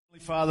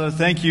Father,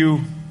 thank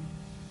you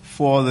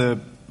for the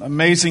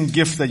amazing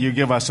gift that you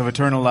give us of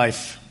eternal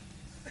life.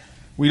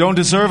 We don't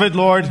deserve it,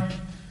 Lord,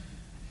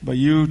 but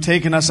you've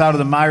taken us out of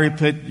the miry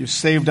pit. You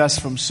saved us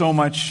from so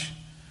much.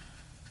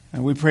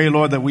 And we pray,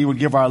 Lord, that we would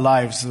give our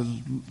lives. The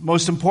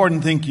most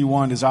important thing you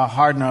want is our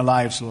heart and our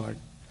lives, Lord.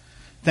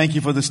 Thank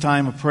you for this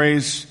time of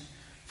praise,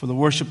 for the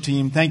worship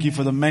team. Thank you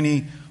for the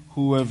many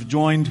who have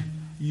joined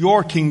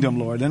your kingdom,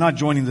 Lord. They're not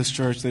joining this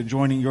church, they're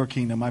joining your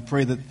kingdom. I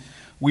pray that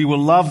we will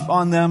love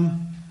on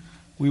them.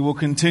 We will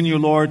continue,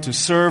 Lord, to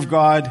serve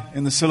God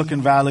in the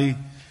Silicon Valley.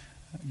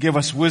 Give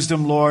us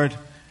wisdom, Lord,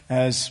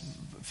 as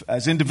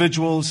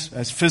individuals,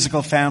 as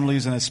physical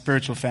families, and as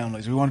spiritual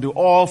families. We want to do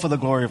all for the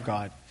glory of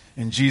God.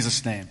 In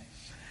Jesus' name.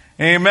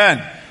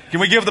 Amen.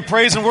 Can we give the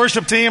praise and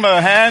worship team a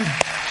hand?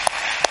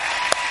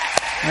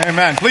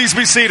 Amen. Please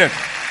be seated.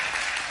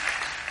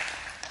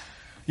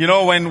 You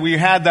know, when we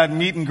had that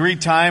meet and greet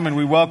time and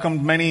we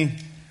welcomed many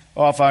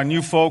of our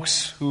new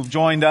folks who've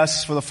joined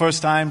us for the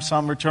first time,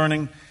 some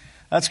returning,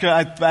 that's good.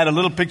 I had a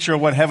little picture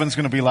of what heaven's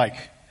going to be like.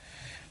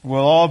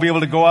 We'll all be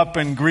able to go up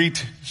and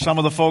greet some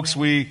of the folks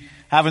we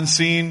haven't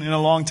seen in a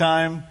long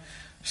time,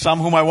 some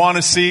whom I want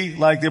to see,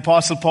 like the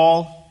Apostle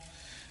Paul.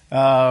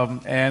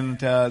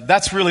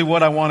 That's really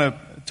what I want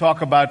to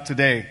talk about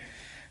today.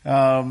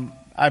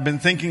 I've been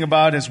thinking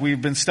about, as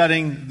we've been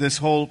studying this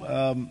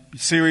whole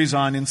series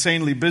on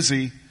Insanely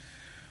Busy,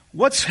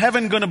 what's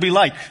heaven going to be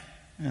like?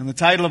 And the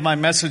title of my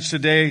message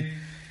today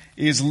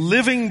is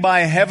Living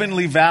by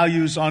Heavenly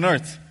Values on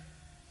Earth.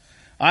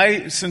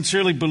 I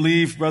sincerely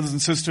believe, brothers and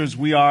sisters,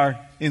 we are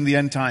in the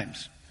end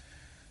times.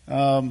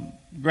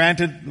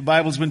 Granted, the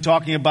Bible's been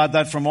talking about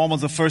that from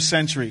almost the first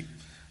century.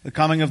 The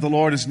coming of the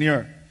Lord is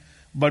near.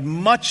 But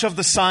much of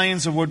the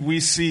signs of what we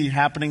see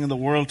happening in the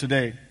world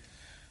today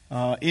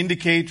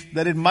indicate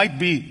that it might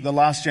be the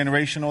last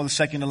generation or the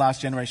second to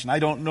last generation. I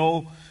don't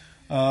know.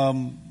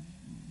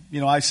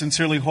 I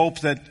sincerely hope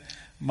that,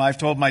 I've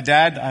told my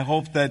dad, I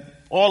hope that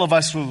all of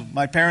us,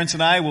 my parents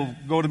and I, will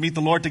go to meet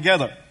the Lord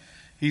together.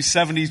 He's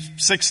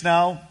 76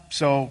 now,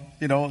 so,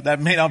 that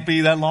may not be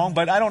that long,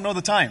 but I don't know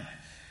the time.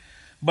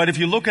 But if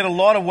you look at a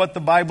lot of what the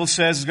Bible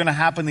says is going to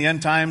happen in the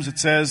end times, it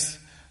says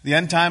the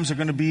end times are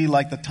going to be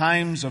like the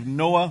times of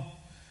Noah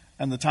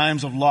and the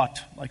times of Lot,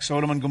 like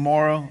Sodom and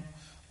Gomorrah.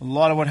 A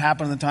lot of what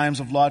happened in the times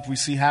of Lot we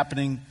see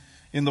happening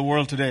in the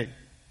world today.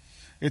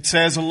 It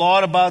says a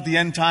lot about the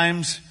end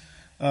times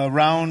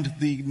around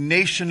the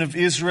nation of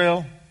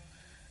Israel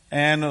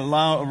and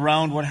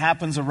around what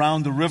happens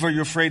around the river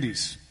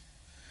Euphrates.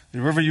 The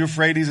river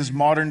Euphrates is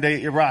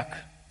modern-day Iraq.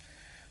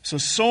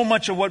 So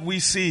much of what we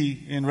see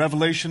in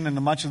Revelation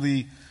and much of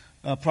the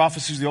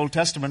prophecies of the Old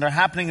Testament are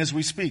happening as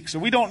we speak. So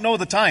we don't know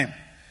the time,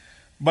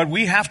 but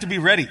we have to be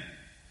ready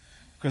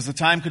because the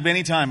time could be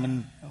any time.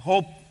 And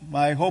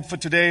my hope for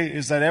today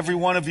is that every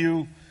one of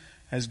you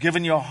has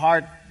given your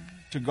heart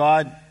to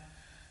God.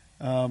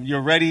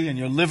 You're ready and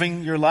you're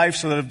living your life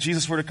so that if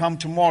Jesus were to come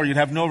tomorrow, you'd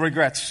have no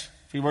regrets.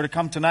 If he were to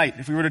come tonight,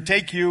 if he were to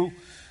take you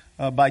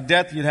by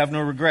death, you'd have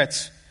no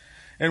regrets.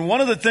 And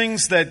one of the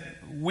things that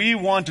we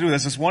want to do,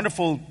 there's this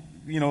wonderful,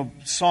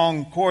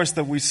 song chorus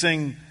that we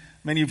sing.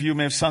 Many of you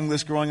may have sung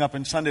this growing up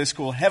in Sunday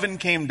school. Heaven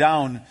came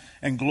down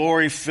and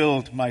glory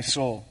filled my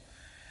soul.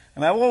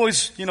 And I've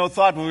always,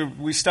 thought when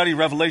we study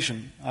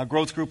Revelation, our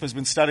growth group has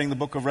been studying the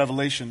book of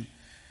Revelation,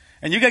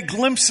 and you get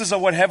glimpses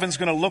of what heaven's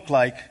going to look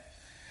like.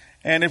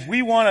 And if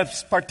we want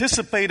to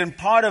participate in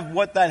part of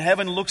what that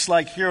heaven looks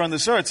like here on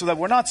this earth so that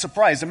we're not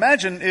surprised.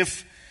 Imagine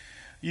if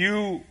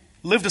you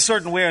lived a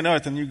certain way on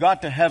earth and you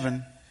got to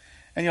heaven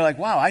and you're like,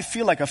 wow, I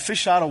feel like a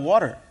fish out of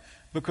water.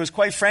 Because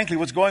quite frankly,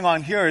 what's going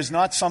on here is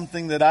not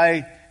something that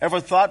I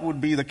ever thought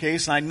would be the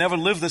case, and I never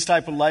lived this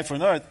type of life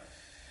on earth.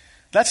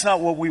 That's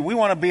not what we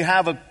want to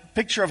have a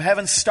picture of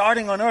heaven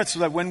starting on earth so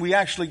that when we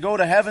actually go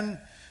to heaven,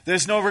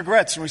 there's no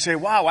regrets. And we say,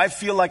 wow, I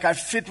feel like I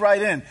fit right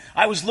in.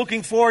 I was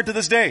looking forward to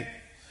this day.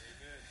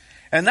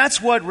 And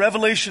that's what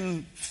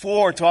Revelation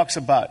 4 talks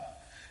about.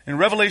 In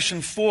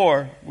Revelation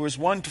 4, verse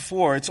 1 to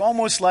 4, it's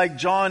almost like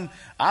John,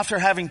 after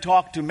having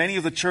talked to many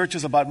of the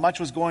churches about much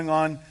was going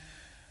on,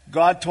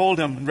 God told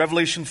him in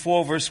Revelation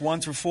 4, verse 1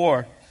 through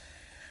 4,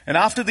 and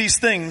after these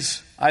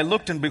things, I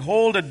looked and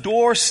behold a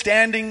door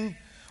standing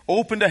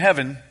open to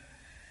heaven.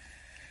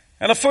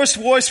 And the first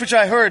voice which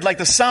I heard, like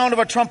the sound of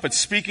a trumpet,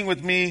 speaking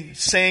with me,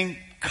 saying,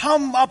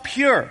 come up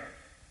here,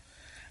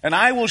 and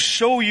I will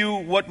show you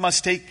what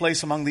must take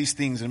place among these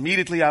things. And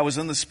immediately I was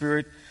in the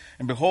Spirit,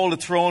 and behold, a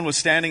throne was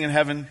standing in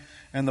heaven,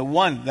 and the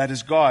one, that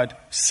is God,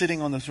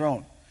 sitting on the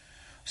throne.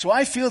 So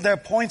I feel there are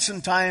points in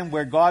time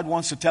where God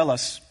wants to tell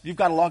us, you've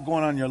got a lot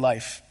going on in your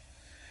life.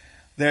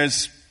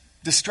 There's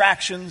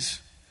distractions,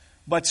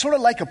 but sort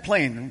of like a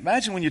plane.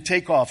 Imagine when you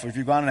take off, or if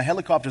you've gone in a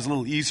helicopter, it's a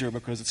little easier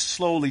because it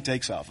slowly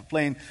takes off. A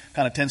plane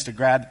kind of tends to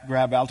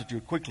grab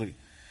altitude quickly.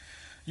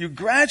 You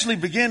gradually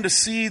begin to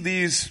see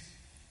these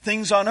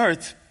things on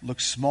earth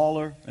look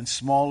smaller and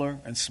smaller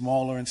and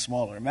smaller and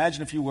smaller.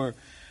 Imagine if you were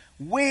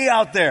way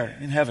out there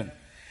in heaven.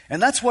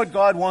 And that's what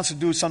God wants to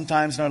do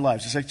sometimes in our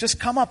lives. He's like, just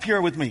come up here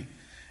with me.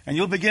 And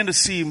you'll begin to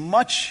see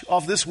much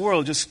of this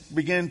world just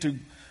begin to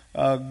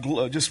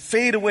just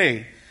fade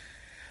away.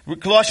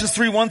 Colossians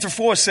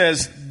 3:1-4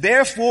 says,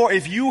 "Therefore,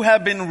 if you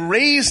have been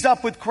raised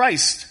up with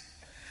Christ,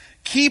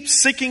 keep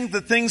seeking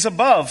the things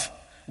above,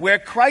 where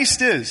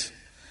Christ is,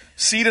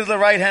 seated at the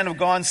right hand of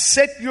God.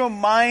 Set your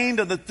mind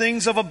on the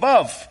things of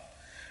above,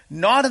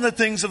 not on the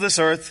things of this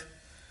earth.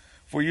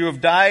 For you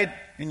have died,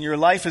 and your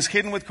life is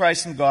hidden with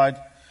Christ in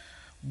God.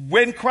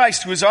 When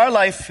Christ, who is our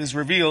life, is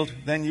revealed,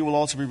 then you will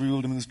also be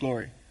revealed in His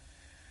glory."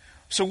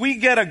 So we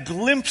get a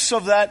glimpse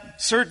of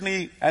that,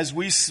 certainly, as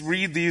we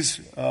read these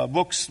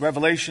books,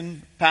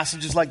 Revelation,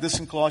 passages like this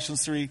in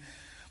Colossians 3.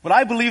 But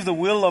I believe the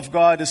will of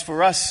God is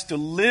for us to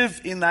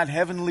live in that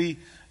heavenly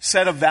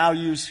set of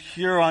values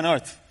here on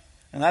earth.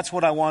 And that's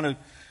what I wanted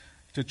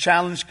to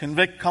challenge,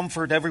 convict,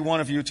 comfort every one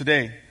of you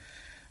today.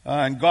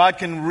 And God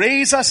can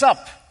raise us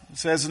up, it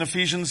says in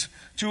Ephesians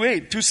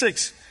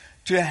 2:6,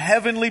 to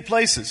heavenly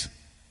places.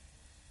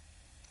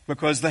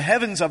 Because the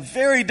heavens are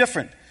very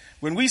different.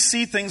 When we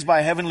see things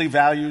by heavenly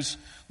values,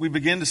 we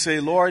begin to say,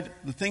 Lord,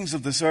 the things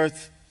of this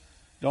earth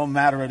don't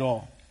matter at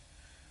all.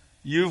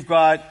 You've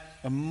got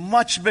a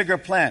much bigger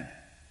plan.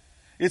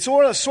 It's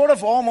sort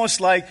of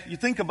almost like you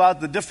think about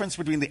the difference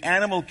between the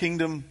animal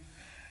kingdom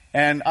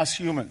and us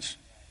humans.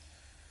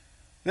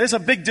 There's a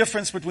big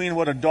difference between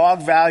what a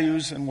dog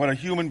values and what a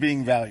human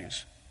being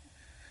values.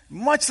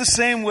 Much the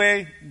same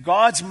way,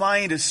 God's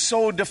mind is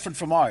so different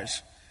from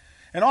ours.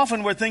 And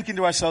often we're thinking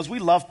to ourselves, we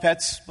love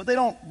pets, but they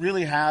don't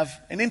really have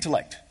an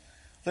intellect.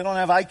 They don't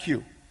have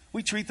IQ.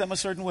 We treat them a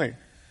certain way.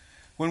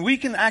 When we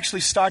can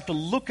actually start to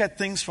look at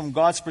things from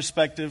God's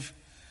perspective,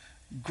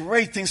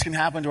 great things can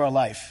happen to our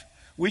life.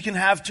 We can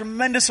have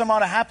tremendous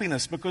amount of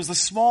happiness because the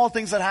small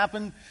things that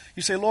happen,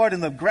 you say, Lord,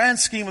 in the grand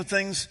scheme of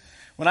things,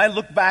 when I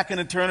look back in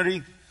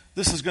eternity,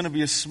 this is going to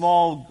be a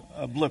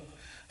small blip.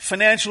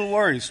 Financial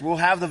worries. We'll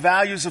have the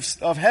values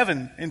of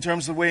heaven in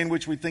terms of the way in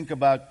which we think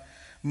about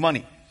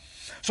money.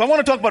 So I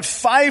want to talk about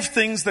 5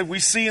 things that we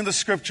see in the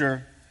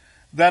Scripture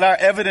that are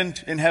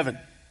evident in heaven.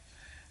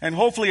 And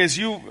hopefully as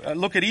you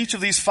look at each of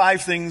these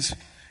 5 things,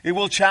 it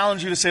will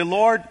challenge you to say,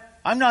 Lord,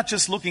 I'm not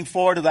just looking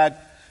forward to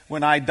that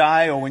when I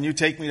die or when you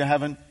take me to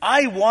heaven.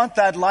 I want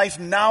that life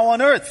now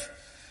on earth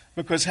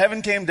because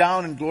heaven came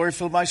down and glory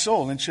filled my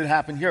soul, and it should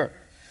happen here.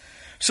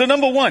 So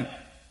number 1,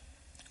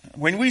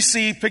 when we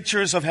see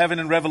pictures of heaven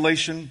in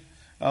Revelation,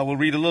 we'll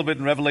read a little bit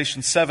in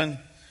Revelation 7.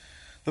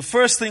 The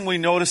first thing we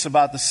notice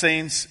about the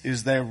saints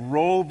is their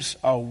robes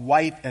are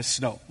white as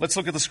snow. Let's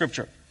look at the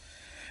scripture.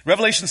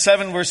 Revelation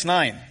 7 verse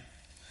 9.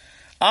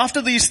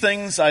 "After these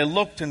things I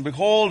looked, and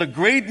behold, a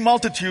great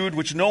multitude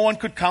which no one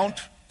could count,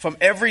 from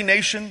every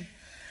nation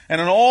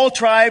and in all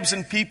tribes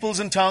and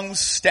peoples and tongues,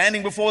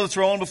 standing before the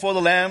throne, before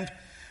the Lamb,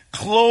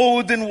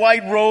 clothed in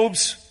white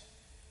robes.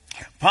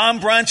 Palm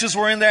branches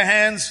were in their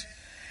hands,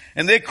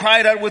 and they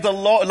cried out with a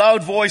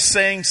loud voice,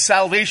 saying,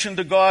 Salvation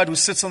to God who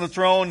sits on the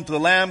throne, and to the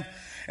Lamb.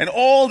 And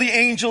all the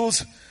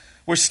angels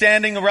were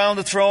standing around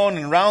the throne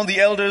and around the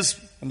elders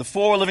and the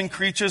 4 living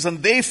creatures,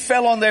 and they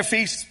fell on their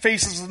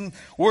faces and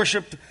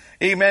worshipped,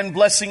 Amen,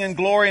 blessing and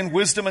glory and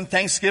wisdom and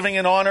thanksgiving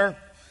and honor.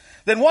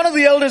 Then one of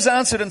the elders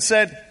answered and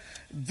said,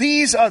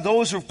 These are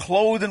those who are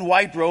clothed in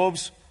white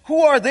robes.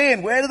 Who are they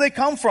and where do they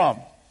come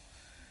from?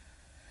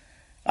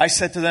 I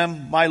said to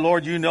them, My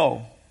Lord, you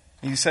know.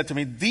 And he said to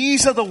me,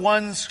 These are the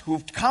ones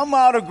who've come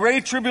out of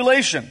great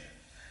tribulation,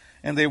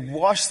 and they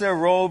washed their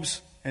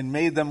robes and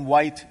made them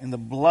white in the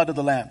blood of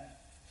the Lamb.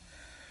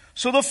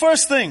 So the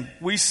first thing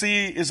we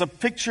see is a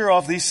picture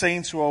of these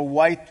saints who are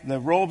white. Their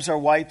robes are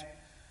white.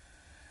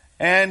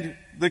 And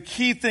the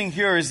key thing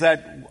here is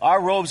that our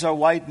robes are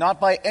white not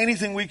by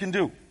anything we can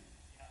do.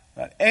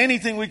 Not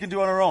anything we can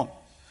do on our own.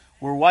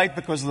 We're white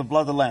because of the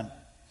blood of the Lamb.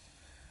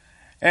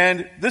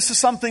 And this is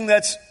something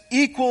that's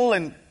equal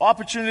in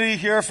opportunity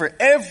here for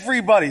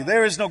everybody.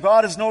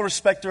 God is no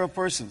respecter of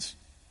persons.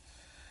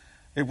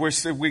 If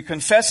we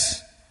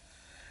confess,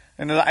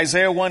 in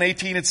Isaiah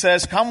 1:18 it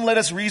says, Come, let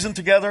us reason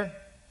together.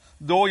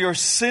 Though your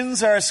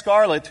sins are as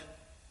scarlet,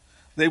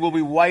 they will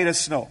be white as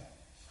snow.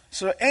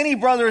 So any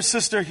brother or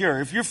sister here,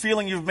 if you're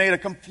feeling you've made a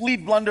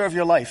complete blunder of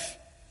your life,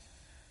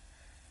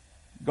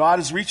 God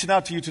is reaching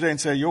out to you today and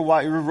saying, your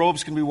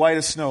robes can be white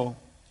as snow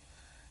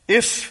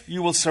if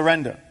you will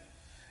surrender,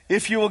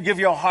 if you will give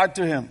your heart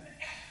to Him,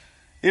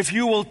 if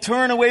you will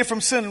turn away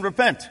from sin and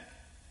repent.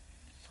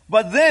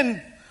 But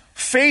then,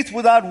 faith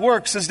without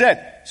works is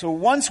dead. So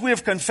once we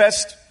have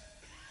confessed,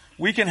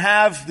 we can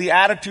have the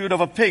attitude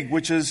of a pig,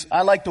 which is,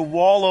 I like to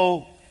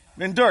wallow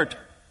in dirt.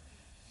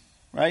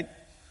 Right?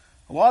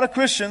 A lot of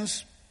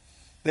Christians,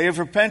 they have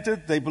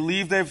repented, they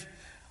believe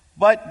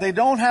but they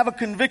don't have a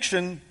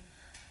conviction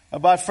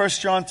about 1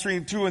 John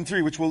 2 and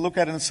 3, which we'll look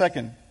at in a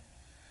second.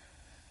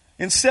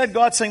 Instead,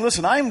 God's saying,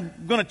 listen,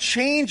 I'm going to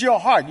change your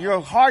heart.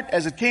 Your heart,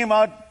 as it came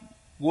out,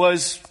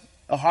 was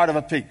a heart of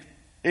a pig.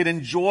 It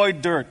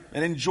enjoyed dirt.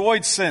 It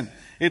enjoyed sin.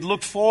 It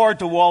looked forward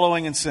to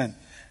wallowing in sin.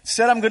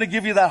 Instead, I'm going to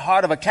give you that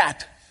heart of a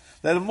cat.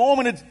 That the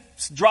moment it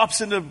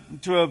drops into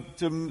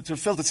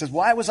filth, it says,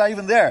 why was I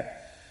even there?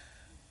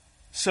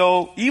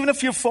 So even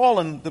if you've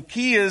fallen, the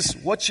key is,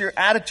 what's your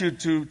attitude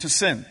to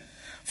sin?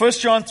 1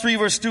 John 3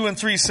 verse 2 and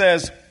 3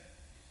 says,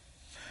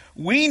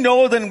 we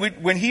know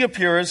that when he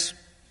appears,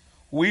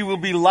 we will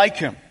be like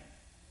him,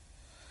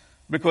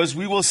 because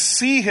we will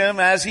see him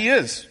as he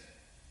is.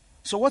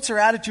 So what's our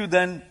attitude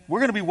then? We're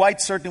going to be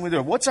white, certainly we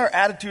do. What's our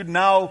attitude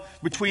now,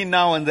 between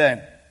now and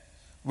then?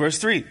 Verse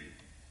 3.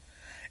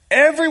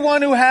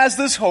 Everyone who has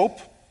this hope,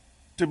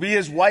 to be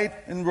as white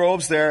in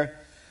robes there,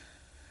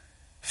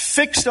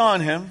 fixed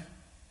on him,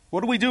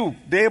 what do?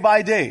 Day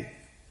by day.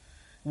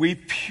 We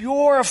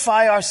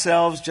purify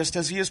ourselves just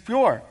as he is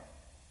pure.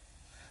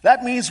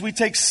 That means we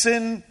take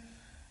sin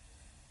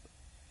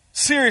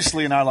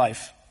seriously in our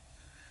life.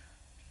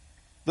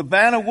 The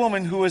man or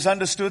woman who has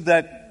understood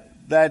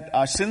that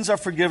our sins are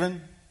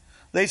forgiven,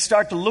 they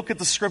start to look at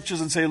the scriptures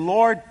and say,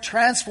 Lord,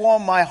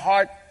 transform my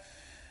heart.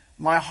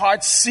 My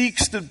heart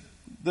seeks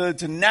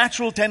the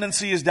natural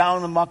tendency is down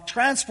in the muck.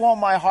 Transform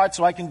my heart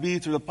so I can be,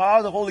 through the power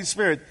of the Holy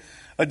Spirit,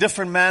 a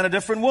different man, a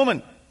different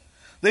woman.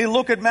 They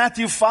look at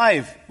Matthew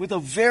 5 with a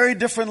very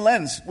different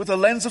lens, with a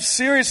lens of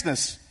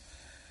seriousness.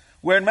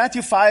 Where in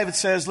Matthew 5 it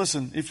says,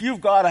 listen, if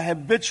you've got a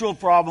habitual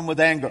problem with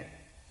anger,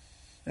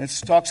 and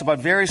it talks about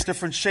various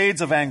different shades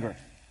of anger.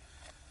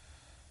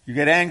 You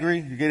get angry,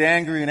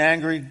 and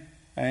angry,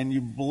 and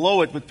you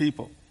blow it with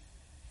people.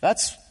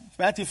 That's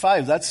Matthew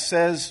 5. That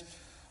says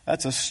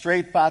that's a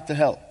straight path to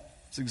hell.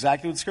 That's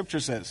exactly what Scripture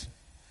says.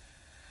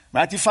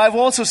 Matthew 5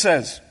 also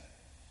says,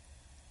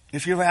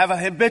 if you have a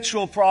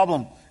habitual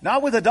problem,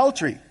 not with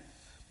adultery,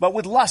 but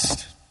with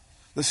lust,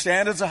 the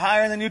standards are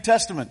higher in the New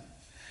Testament.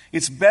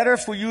 It's better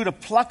for you to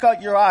pluck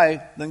out your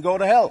eye than go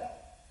to hell.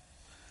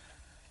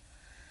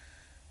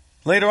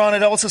 Later on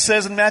it also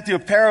says in Matthew a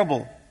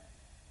parable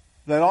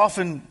that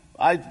often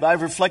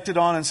I've reflected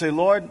on and say,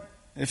 Lord,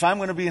 if I'm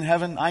going to be in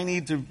heaven, I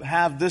need to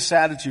have this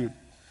attitude.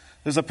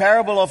 There's a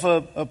parable of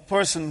a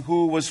person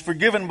who was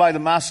forgiven by the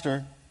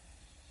master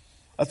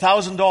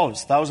 $1,000,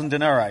 1,000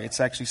 denarii, it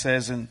actually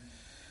says in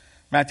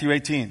Matthew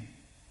 18.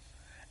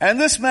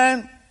 And this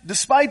man,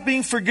 despite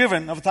being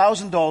forgiven of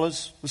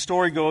 $1,000, the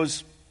story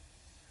goes,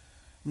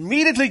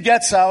 immediately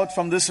gets out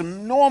from this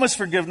enormous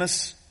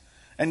forgiveness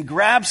and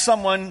grabs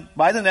someone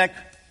by the neck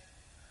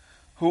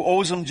who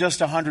owes him just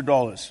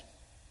 $100,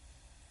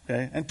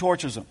 okay, and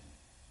tortures him.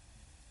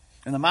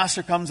 And the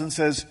master comes and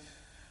says,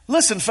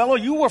 listen, fellow,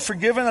 you were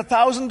forgiven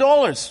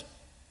 $1,000.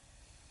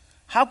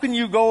 How can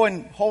you go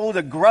and hold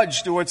a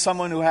grudge towards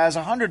someone who has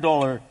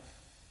 $100?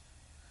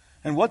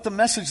 And what the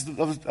message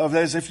of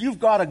that is, if you've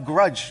got a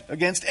grudge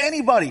against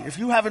anybody, if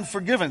you haven't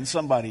forgiven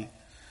somebody,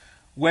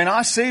 when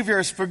our Savior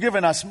has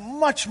forgiven us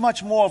much,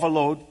 much more of a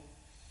load,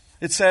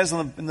 it says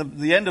in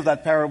the end of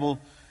that parable,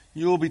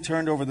 you will be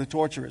turned over to the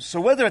torturers.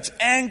 So whether it's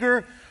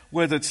anger,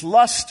 whether it's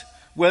lust,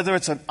 whether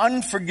it's an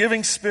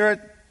unforgiving spirit,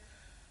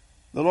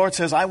 the Lord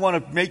says, I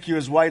want to make you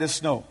as white as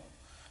snow.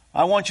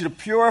 I want you to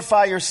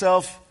purify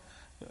yourself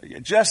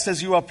just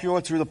as you are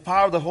pure through the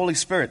power of the Holy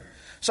Spirit.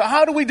 So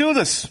how do we do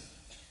this?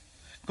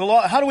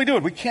 How do we do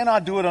it? We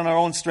cannot do it on our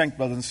own strength,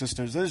 brothers and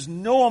sisters. There's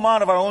no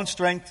amount of our own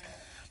strength,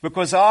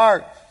 because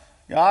our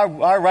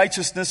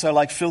righteousness are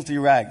like filthy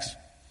rags.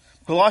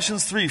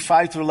 Colossians 3,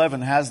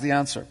 5-11 has the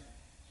answer.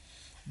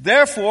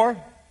 Therefore,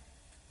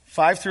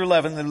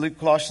 5-11 in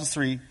Colossians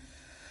 3,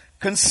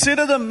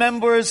 consider the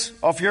members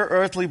of your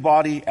earthly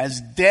body as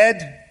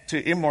dead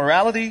to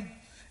immorality,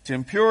 to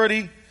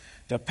impurity,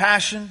 to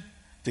passion,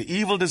 to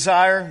evil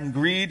desire and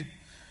greed,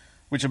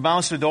 which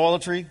amounts to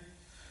idolatry.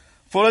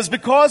 For it is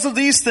because of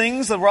these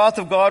things the wrath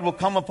of God will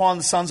come upon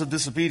the sons of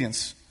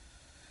disobedience,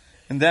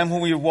 and them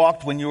whom you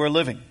walked when you were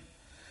living.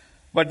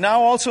 But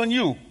now also in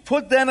you,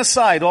 put then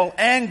aside all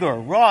anger,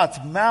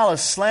 wrath,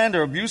 malice,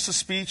 slander, abuse of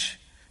speech.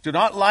 Do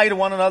not lie to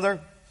one another,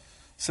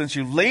 since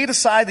you've laid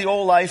aside the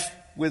old life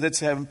with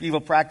its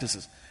evil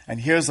practices. And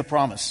here's the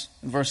promise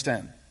in verse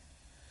 10.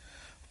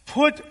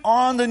 Put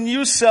on the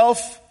new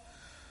self,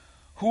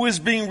 who is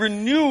being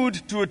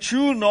renewed to a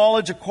true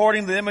knowledge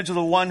according to the image of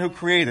the one who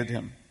created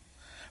him.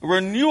 A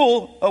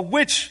renewal of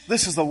which,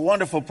 this is the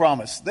wonderful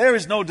promise, there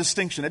is no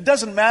distinction. It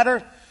doesn't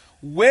matter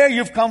where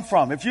you've come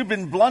from. If you've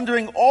been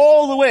blundering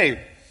all the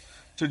way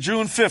to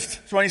June 5th,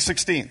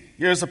 2016,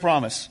 here's the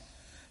promise.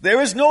 There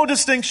is no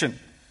distinction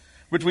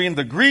between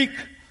the Greek,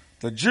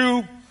 the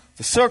Jew,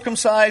 the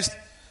circumcised,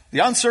 the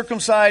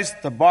uncircumcised,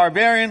 the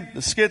barbarian,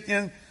 the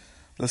Scythian,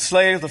 the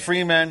slave, the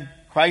free man.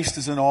 Christ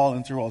is in all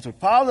and through all. Through the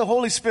power of the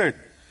Holy Spirit.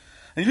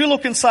 And if you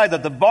look inside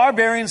that, the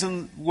barbarians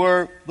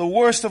were the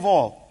worst of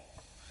all.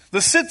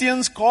 The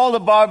Scythians call the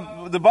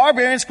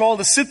barbarians call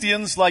the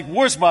Scythians like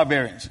worse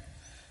barbarians.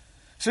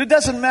 So it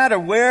doesn't matter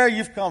where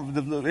you've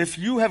come. If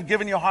you have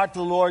given your heart to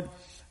the Lord,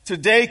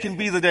 today can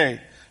be the day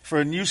for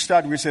a new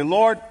start where you say,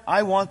 Lord,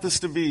 I want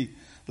this to be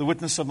the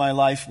witness of my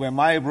life, where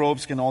my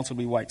robes can also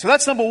be white. So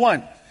that's number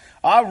one.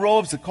 Our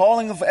robes, the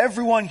calling of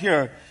everyone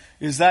here,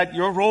 is that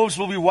your robes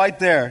will be white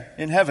there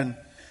in heaven.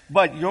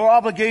 But your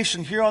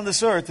obligation here on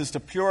this earth is to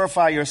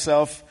purify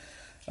yourself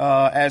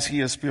as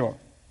He is pure.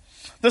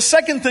 The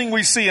second thing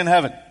we see in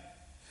heaven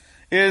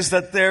is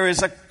that there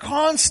is a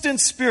constant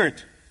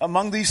spirit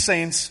among these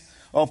saints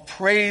of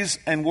praise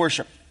and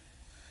worship.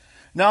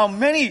 Now,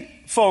 many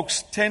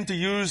folks tend to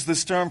use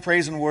this term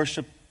praise and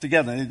worship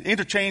together. They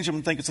interchange them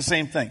and think it's the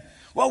same thing.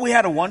 Well, we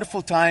had a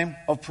wonderful time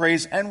of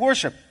praise and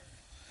worship.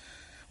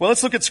 Well,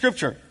 let's look at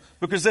Scripture,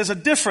 because there's a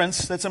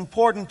difference that's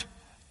important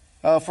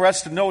for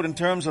us to note in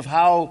terms of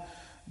how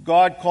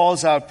God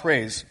calls out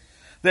praise.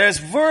 There's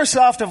verse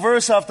after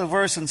verse after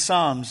verse in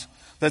Psalms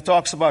that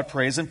talks about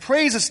praise. And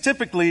praise is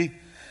typically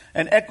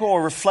an echo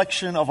or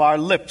reflection of our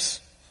lips.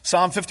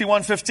 Psalm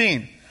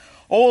 51:15.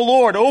 O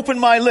Lord, open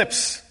my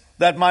lips,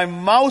 that my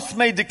mouth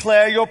may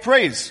declare your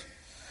praise.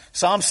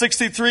 Psalm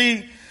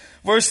 63,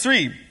 verse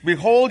 3.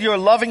 Behold, your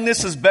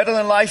lovingness is better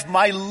than life.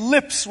 My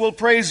lips will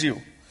praise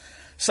you.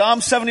 Psalm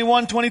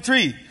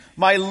 71:23.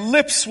 My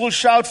lips will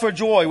shout for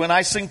joy when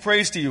I sing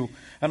praise to you,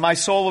 and my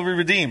soul will be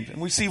redeemed.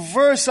 And we see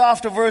verse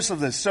after verse of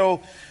this.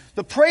 So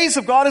the praise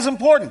of God is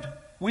important.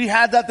 We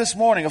had that this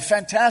morning, a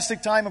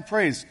fantastic time of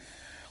praise.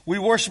 We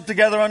worship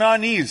together on our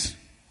knees.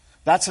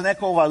 That's an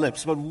echo of our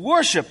lips. But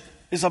worship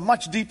is a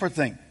much deeper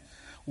thing.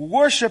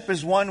 Worship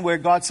is one where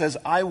God says,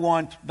 I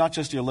want not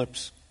just your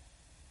lips.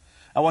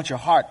 I want your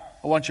heart.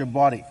 I want your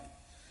body.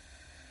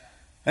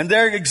 And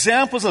there are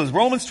examples of this.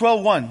 Romans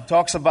 12:1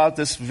 talks about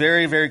this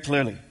very, very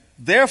clearly.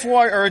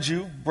 Therefore I urge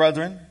you,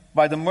 brethren,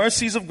 by the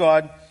mercies of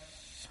God,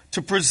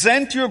 to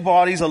present your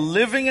bodies a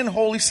living and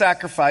holy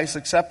sacrifice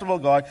acceptable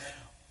to God,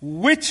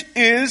 which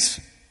is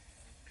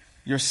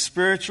your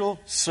spiritual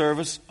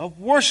service of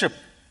worship.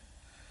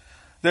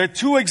 There are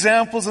two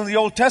examples in the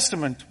Old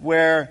Testament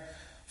where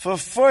for the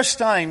first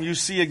time you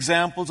see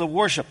examples of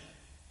worship.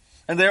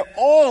 And they're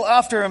all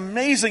after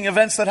amazing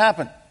events that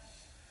happen.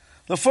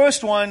 The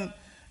first one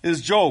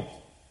is Job.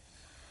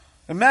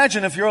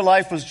 Imagine if your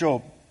life was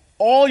Job.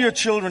 All your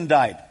children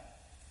died.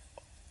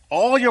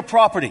 All your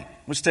property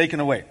was taken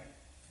away,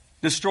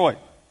 destroyed.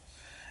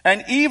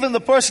 And even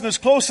the person who's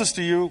closest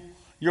to you,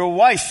 your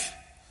wife,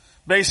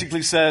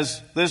 basically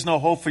says, there's no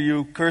hope for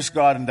you, curse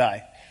God and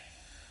die.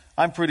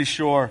 I'm pretty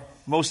sure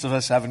most of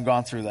us haven't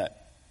gone through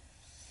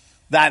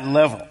that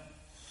level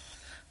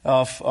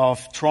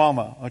of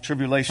trauma or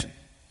tribulation.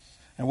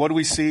 And what do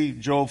we see?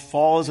 Job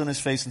falls on his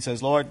face and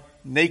says, Lord,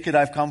 naked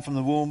I've come from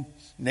the womb,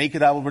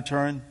 naked I will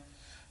return.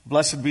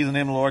 Blessed be the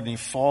name of the Lord. And he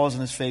falls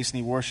on his face and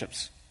he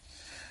worships.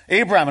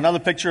 Abraham, another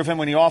picture of him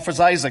when he offers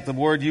Isaac, the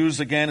word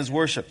used again is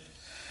worship.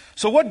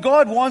 So what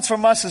God wants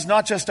from us is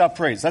not just our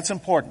praise. That's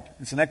important.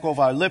 It's an echo of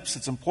our lips.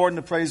 It's important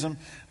to praise Him.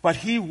 But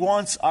He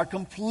wants our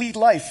complete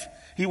life.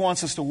 He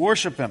wants us to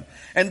worship Him.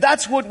 And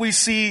that's what we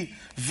see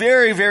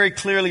very, very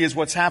clearly is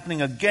what's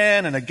happening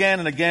again and again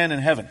and again in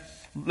heaven.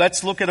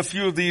 Let's look at a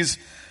few of these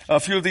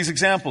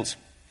examples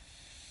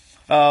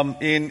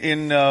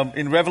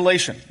in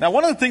Revelation. Now,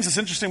 one of the things that's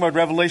interesting about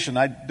Revelation,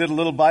 I did a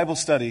little Bible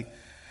study,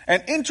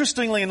 and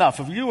interestingly enough,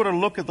 if you were to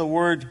look at the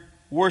word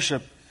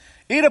worship,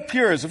 it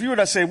appears, if you were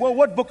to say, well,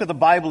 what book of the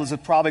Bible is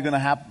it probably going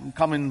to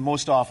come in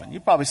most often?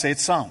 You'd probably say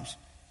it's Psalms.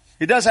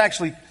 It does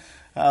actually,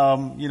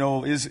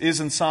 is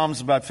in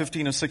Psalms about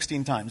 15 or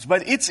 16 times.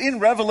 But it's in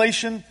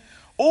Revelation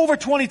over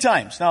 20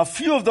 times. Now, a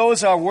few of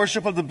those are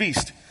worship of the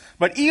beast.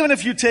 But even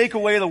if you take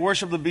away the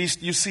worship of the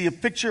beast, you see a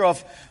picture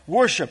of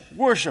worship,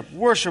 worship,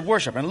 worship,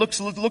 worship. And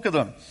look at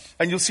them.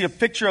 And you'll see a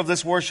picture of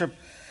this worship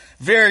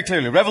very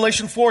clearly.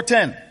 Revelation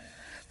 4:10.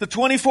 The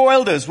 24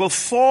 elders will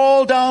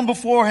fall down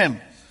before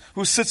Him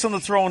who sits on the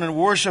throne and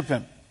worship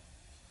Him.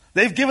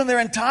 They've given their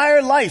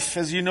entire life,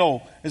 as you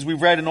know, as we've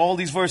read in all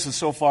these verses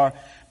so far.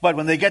 But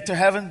when they get to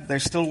heaven, they're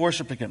still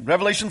worshiping Him.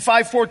 Revelation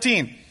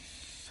 5:14.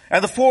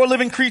 And the four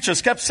living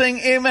creatures kept saying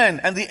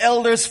amen, and the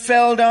elders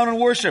fell down and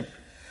worshiped.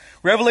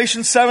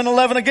 Revelation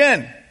 7:11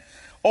 again.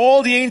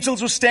 All the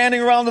angels were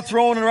standing around the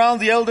throne and around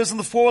the elders and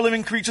the four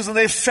living creatures, and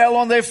they fell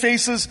on their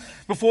faces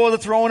before the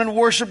throne and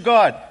worshiped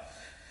God.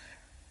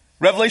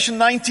 Revelation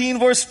 19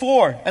 verse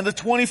 4. And the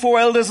 24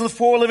 elders and the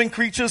four living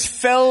creatures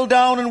fell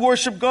down and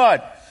worshiped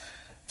God.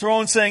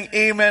 Throne saying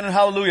amen and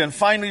hallelujah. And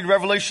finally,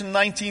 Revelation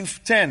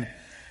 19:10.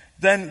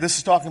 Then this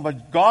is talking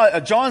about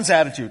God, John's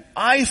attitude.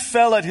 I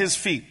fell at His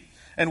feet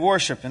and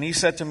worshiped. And he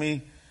said to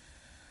me,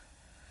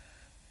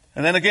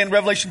 and then again,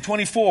 Revelation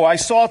 24, I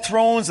saw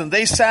thrones and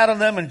they sat on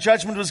them and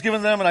judgment was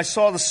given them. And I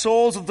saw the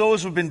souls of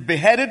those who have been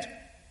beheaded.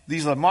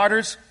 These are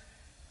martyrs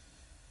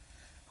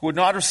who would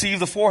not receive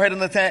the forehead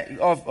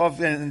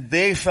and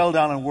they fell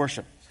down and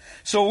worshiped.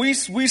 So we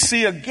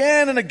see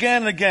again and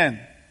again and again,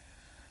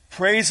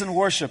 praise and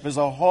worship is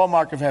a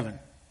hallmark of heaven.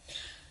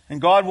 And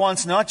God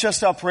wants not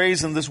just our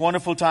praise in this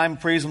wonderful time of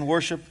praise and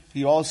worship.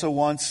 He also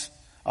wants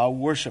our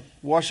worship.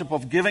 Worship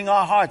of giving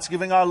our hearts,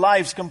 giving our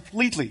lives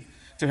completely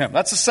to Him.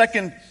 That's the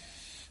second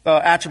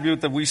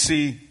attribute that we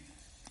see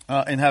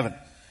in heaven.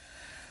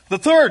 The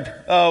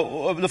third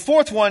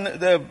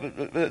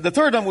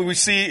one we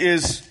see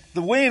is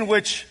the way in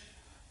which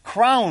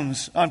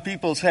crowns on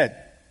people's head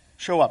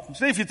show up.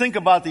 Today, if you think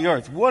about the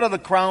earth, what are the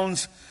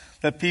crowns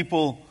that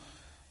people,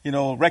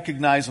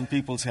 recognize on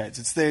people's heads?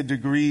 It's their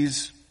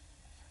degrees,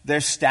 their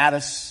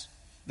status,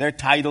 their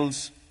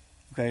titles,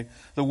 okay?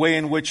 The way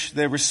in which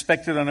they're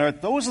respected on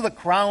earth. Those are the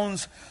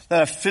crowns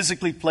that are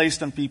physically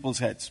placed on people's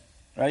heads,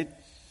 right?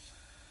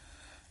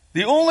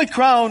 The only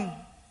crown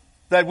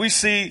that we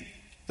see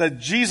that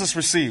Jesus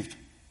received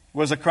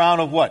was a crown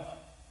of what?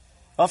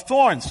 Of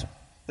thorns.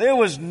 There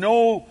was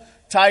no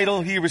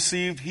title he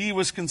received. He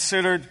was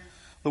considered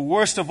the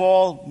worst of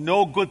all.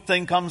 No good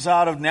thing comes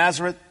out of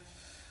Nazareth.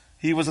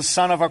 He was a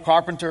son of a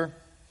carpenter.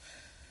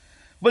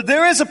 But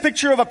there is a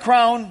picture of a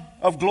crown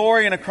of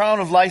glory and a crown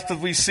of life that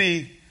we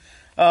see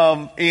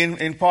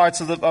in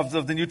parts of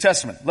the New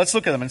Testament. Let's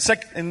look at them.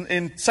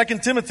 In 2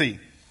 Timothy,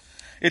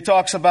 it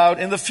talks about,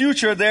 in the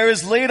future there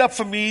is laid up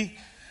for me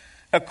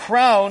a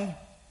crown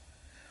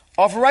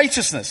of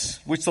righteousness,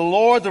 which the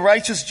Lord, the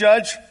righteous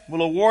judge,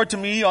 will award to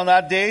me on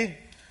that day.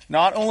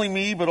 Not only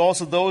me, but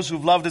also those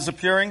who've loved his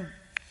appearing.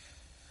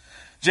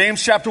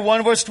 James chapter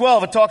 1 verse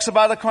 12, it talks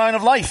about the crown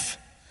of life.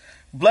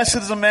 Blessed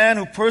is a man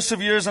who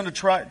perseveres under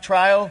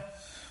trial,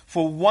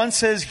 for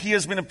once as he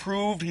has been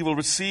approved, he will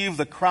receive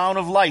the crown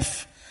of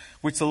life,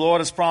 which the Lord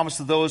has promised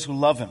to those who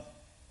love him.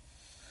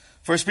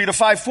 1 Peter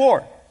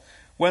 5:4,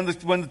 when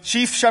the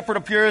chief shepherd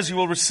appears, you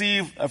will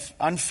receive an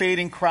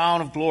unfading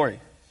crown of glory.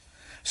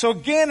 So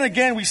again and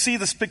again we see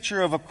this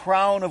picture of a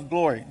crown of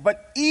glory.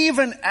 But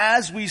even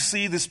as we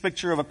see this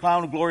picture of a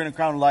crown of glory and a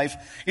crown of life,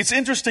 it's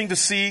interesting to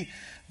see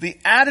the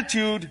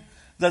attitude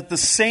that the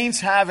saints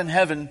have in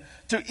heaven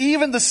to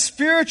even the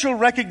spiritual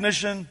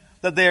recognition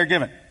that they are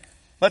given.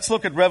 Let's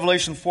look at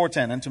Revelation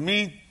 4:10. And to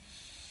me,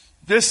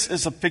 this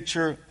is a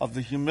picture of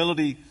the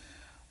humility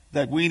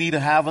that we need to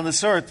have on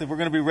this earth if we're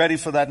going to be ready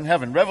for that in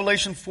heaven.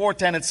 Revelation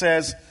 4:10, it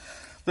says,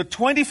 the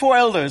 24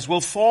 elders will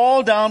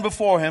fall down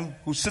before him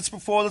who sits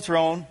before the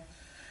throne.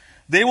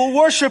 They will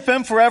worship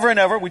him forever and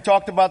ever. We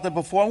talked about that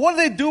before. And what do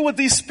they do with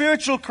these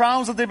spiritual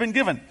crowns that they've been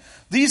given?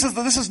 This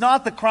is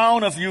not the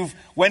crown of you've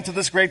went to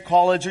this great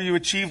college or you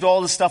achieved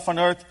all this stuff on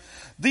earth.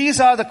 These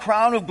are the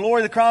crown of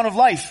glory, the crown of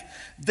life.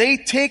 They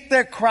take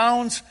their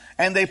crowns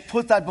and they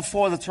put that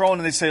before the throne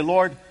and they say,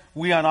 Lord,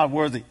 we are not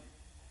worthy.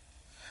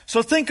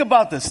 So think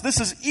about this. This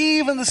is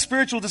even the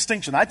spiritual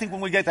distinction. I think when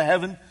we get to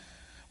heaven,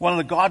 one of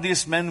the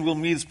godliest men we'll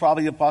meet is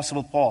probably the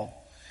Apostle Paul.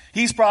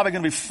 He's probably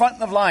going to be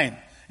front of line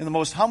in the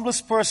most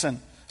humblest person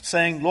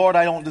saying, Lord,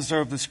 I don't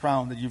deserve this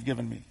crown that you've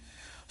given me.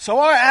 So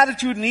our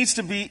attitude needs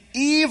to be,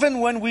 even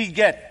when we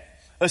get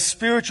a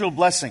spiritual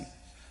blessing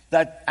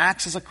that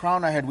acts as a crown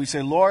on our head, we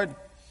say, Lord,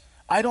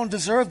 I don't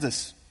deserve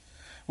this.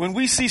 When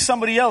we see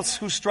somebody else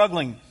who's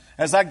struggling,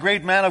 as that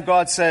great man of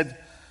God said,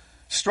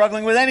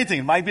 struggling with anything,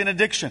 it might be an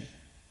addiction,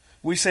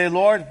 we say,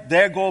 Lord,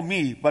 there go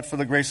me, but for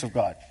the grace of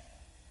God.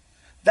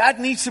 That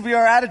needs to be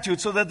our attitude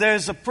so that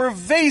there's a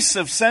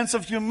pervasive sense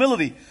of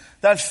humility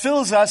that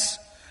fills us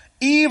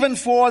even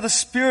for the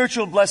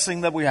spiritual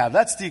blessing that we have.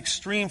 That's the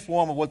extreme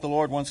form of what the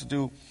Lord wants to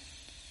do.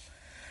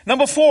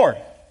 Number 4.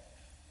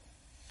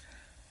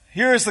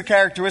 Here is the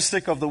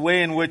characteristic of the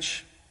way in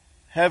which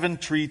heaven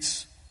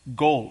treats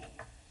gold.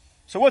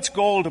 So what's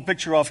gold a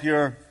picture of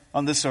here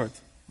on this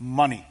earth?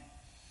 Money.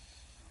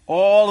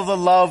 All of the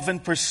love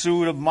and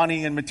pursuit of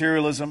money and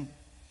materialism.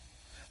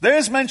 There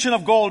is mention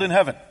of gold in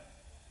heaven.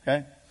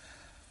 Okay?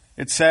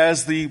 It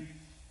says the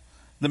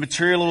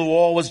material of the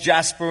wall was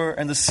jasper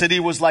and the city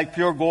was like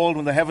pure gold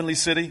in the heavenly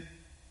city.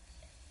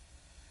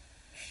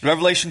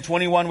 Revelation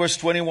 21 verse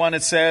 21,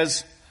 it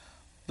says,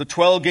 the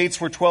 12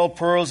 gates were 12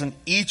 pearls and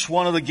each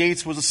one of the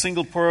gates was a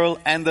single pearl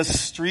and the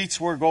streets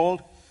were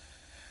gold.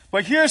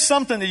 But here's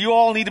something that you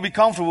all need to be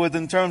comfortable with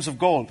in terms of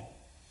gold.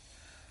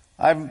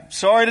 I'm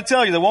sorry to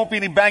tell you, there won't be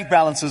any bank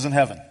balances in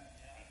heaven.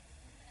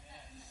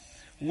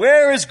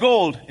 Where is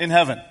gold in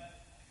heaven?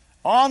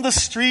 On the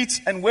streets.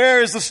 And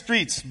where is the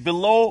streets?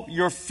 Below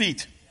your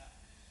feet.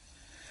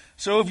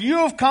 So if you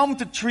have come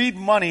to treat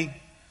money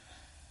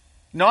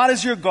not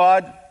as your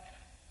God,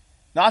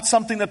 not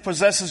something that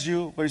possesses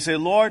you, but you say,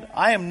 Lord,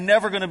 I am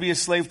never going to be a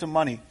slave to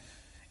money.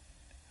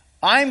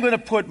 I'm going to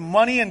put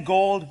money and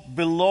gold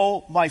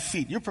below my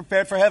feet. You're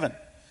prepared for heaven.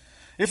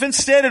 If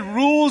instead it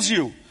rules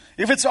you,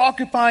 if it's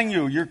occupying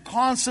you, you're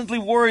constantly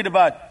worried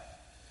about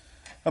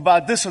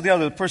this or the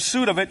other, the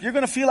pursuit of it, you're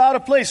going to feel out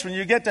of place. When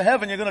you get to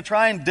heaven, you're going to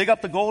try and dig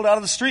up the gold out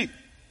of the street.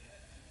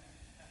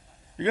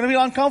 You're going to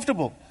be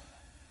uncomfortable.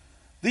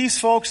 These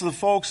folks are the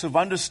folks who have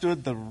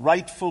understood the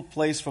rightful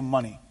place for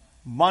money.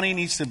 Money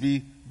needs to be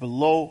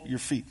below your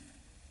feet.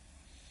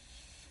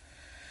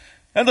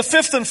 And the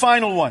fifth and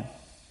final one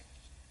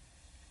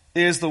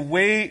is the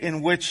way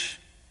in which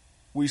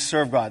we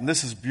serve God. And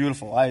this is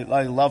beautiful.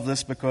 I love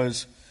this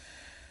because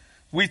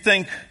we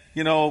think,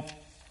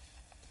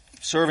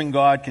 serving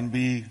God can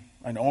be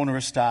an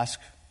onerous task.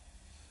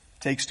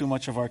 It takes too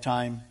much of our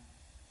time.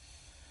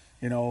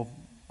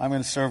 I'm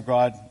going to serve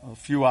God a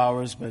few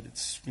hours, but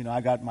it's,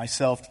 I got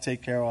myself to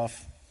take care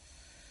of.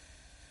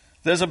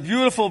 There's a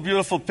beautiful,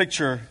 beautiful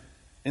picture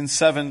in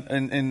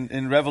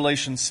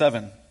Revelation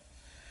 7,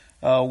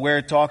 where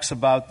it talks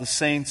about the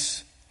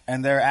saints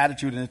and their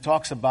attitude, and it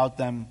talks about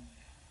them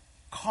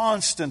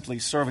constantly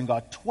serving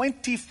God.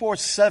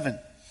 24/7,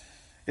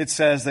 it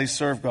says they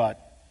serve God.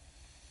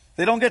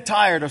 They don't get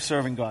tired of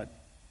serving God.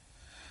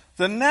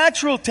 The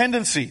natural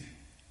tendency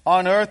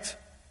on earth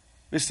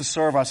is to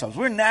serve ourselves.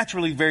 We're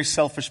naturally very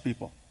selfish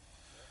people.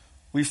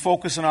 We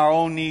focus on our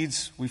own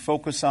needs. We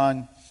focus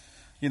on,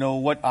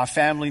 what our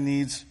family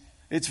needs.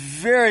 It's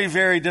very,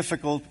 very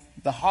difficult.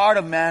 The heart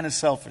of man is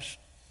selfish,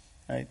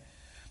 right?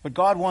 But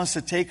God wants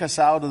to take us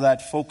out of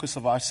that focus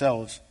of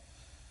ourselves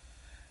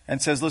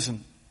and says,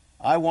 listen,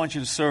 I want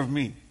you to serve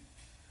me.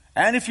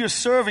 And if you're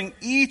serving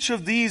each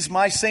of these,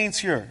 my saints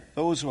here,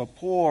 those who are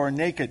poor and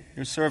naked,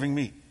 you're serving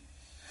me.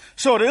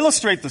 So to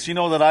illustrate this, you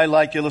know that I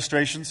like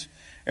illustrations.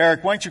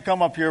 Eric, why don't you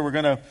come up here? We're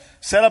going to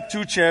set up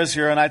 2 chairs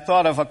here. And I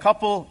thought of a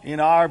couple in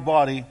our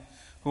body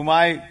whom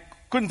I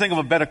couldn't think of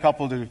a better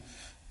couple to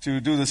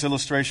do this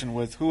illustration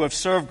with, who have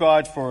served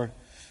God for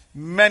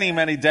many,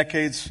 many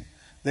decades.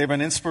 They've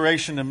been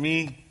inspiration to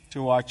me,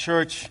 to our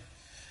church.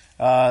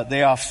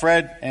 They are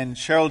Fred and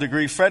Cheryl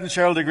Degree. Fred and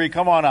Cheryl Degree,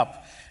 come on up.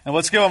 And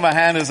let's give them a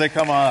hand as they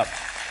come on up.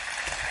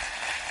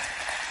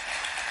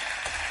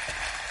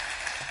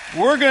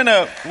 We're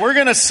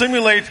gonna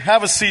simulate,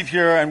 have a seat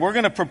here, and we're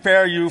gonna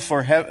prepare you for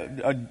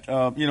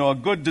a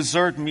good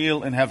dessert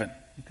meal in heaven.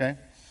 Okay?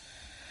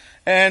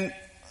 And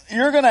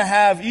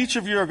each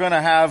of you are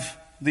gonna have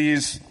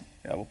these.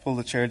 Yeah, we'll pull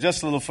the chair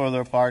just a little further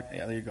apart.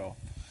 Yeah, there you go.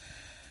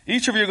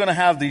 Each of you are gonna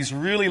have these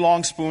really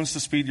long spoons to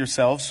speed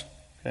yourselves.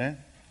 Okay?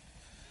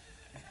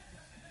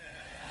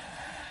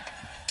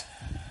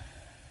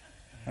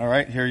 All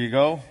right, here you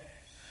go.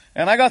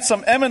 And I got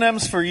some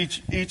M&Ms for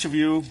each of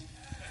you.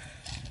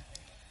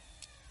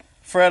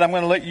 Fred, I'm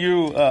going to let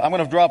you. I'm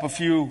going to drop a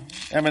few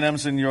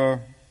M&Ms in your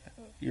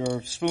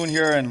spoon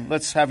here, and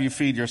let's have you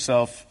feed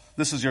yourself.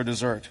 This is your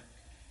dessert.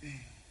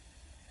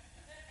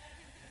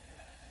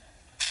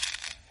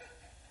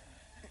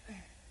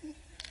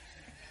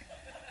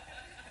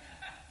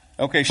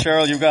 Okay,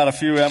 Cheryl, you've got a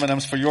few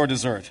M&Ms for your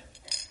dessert.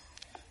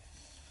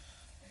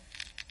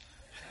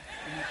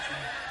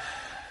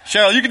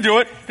 Cheryl, you can do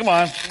it. Come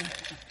on.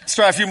 Let's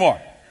try a few more.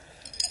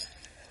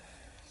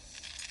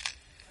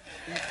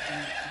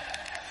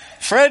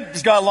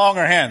 Fred's got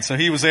longer hands, so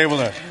he was able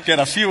to get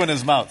a few in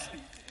his mouth.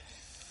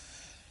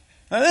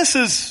 Now, this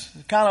is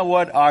kind of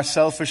what our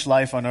selfish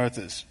life on earth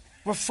is.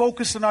 We're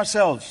focused on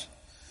ourselves.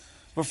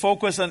 We're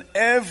focused on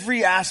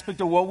every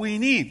aspect of what we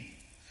need.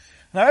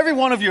 Now, every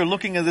one of you are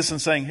looking at this and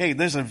saying, hey,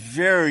 there's a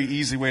very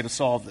easy way to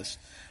solve this.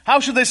 How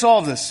should they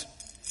solve this?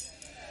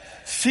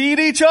 Feed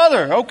each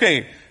other.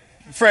 Okay.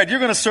 Fred, you're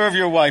going to serve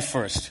your wife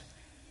first.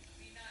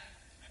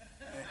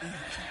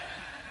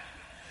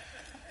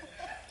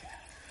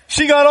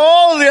 She got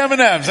all of the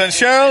M&Ms. And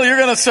Cheryl, you're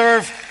going to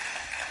serve.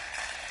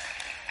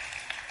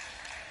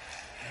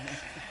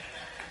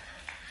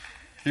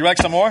 You like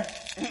some more?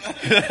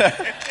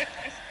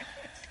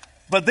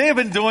 But they have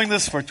been doing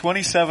this for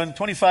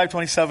 25,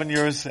 27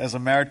 years as a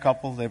married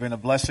couple. They've been a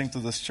blessing to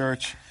this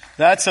church.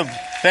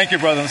 Thank you,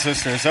 brothers and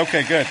sisters.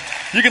 Okay, good.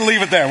 You can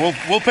leave it there.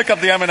 We'll pick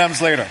up the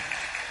M&Ms later.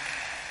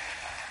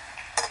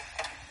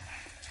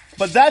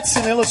 But that's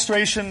an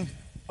illustration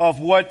of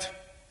what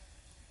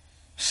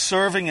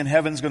serving in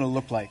heaven is going to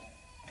look like.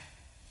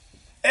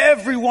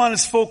 Everyone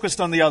is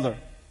focused on the other.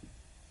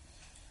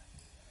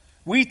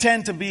 We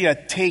tend to be a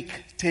take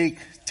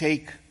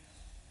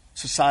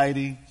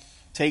society,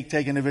 take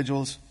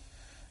individuals.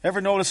 Ever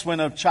notice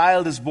when a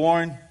child is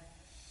born,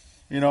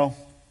 their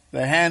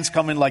hands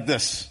come in like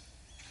this?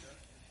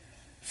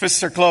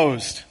 Fists are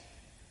closed.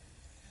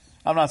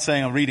 I'm not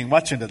saying I'm reading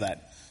much into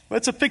that, but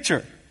it's a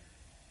picture,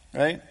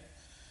 right?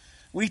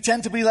 We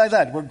tend to be like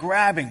that. We're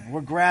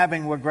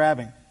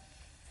grabbing.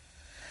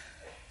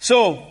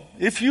 So,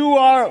 if you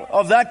are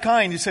of that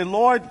kind, you say,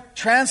 Lord,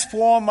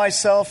 transform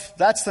myself.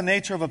 That's the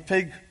nature of a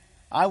pig.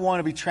 I want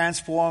to be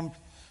transformed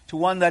to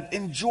one that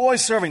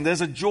enjoys serving.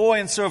 There's a joy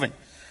in serving.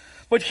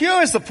 But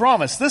here is the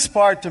promise. This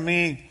part to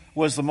me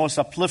was the most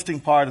uplifting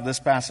part of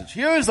this passage.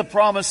 Here is the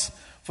promise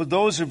for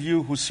those of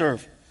you who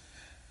serve.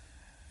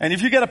 And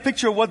if you get a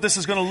picture of what this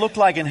is going to look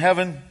like in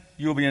heaven,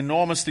 you'll be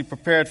enormously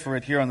prepared for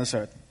it here on this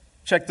earth.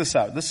 Check this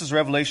out. This is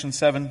Revelation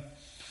 7,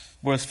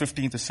 verse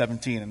 15 to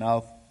 17, and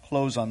I'll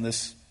close on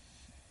this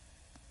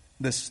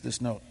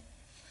note.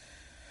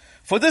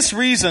 For this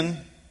reason,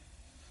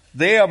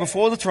 they are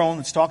before the throne.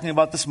 It's talking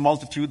about this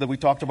multitude that we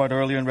talked about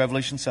earlier in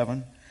Revelation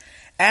 7.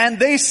 And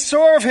they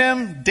serve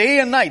him day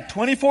and night,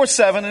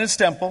 24/7 in his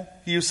temple.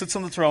 He who sits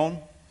on the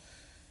throne.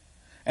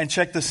 And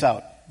check this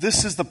out.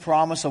 This is the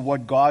promise of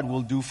what God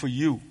will do for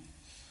you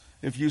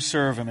if you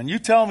serve him. And you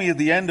tell me at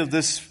the end of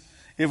this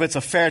if it's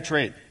a fair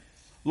trade.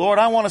 Lord,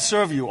 I want to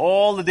serve you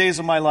all the days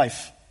of my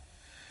life.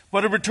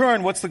 But in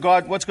return, what's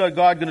God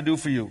going to do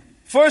for you?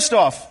 First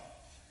off,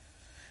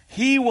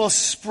 he will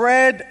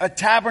spread a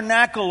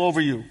tabernacle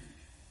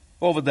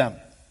over them.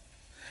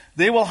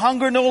 They will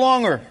hunger no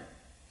longer,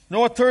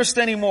 nor thirst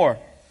anymore.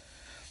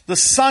 The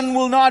sun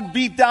will not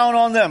beat down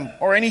on them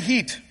or any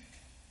heat.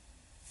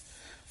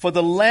 For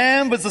the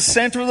Lamb at the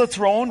center of the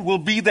throne will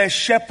be their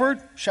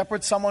shepherd.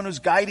 Shepherd, someone who's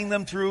guiding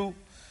them through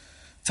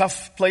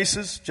tough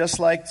places, just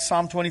like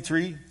Psalm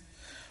 23.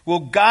 Will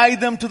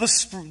guide them to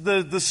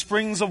the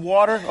springs of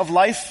water of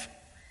life,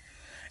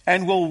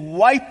 and will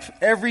wipe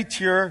every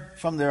tear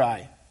from their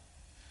eye.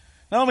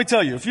 Now let me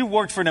tell you, if you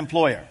worked for an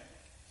employer,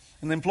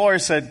 and the employer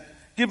said,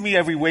 give me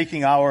every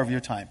waking hour of your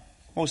time.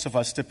 Most of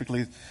us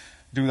typically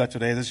do that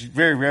today. This is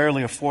very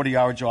rarely a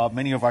 40-hour job.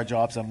 Many of our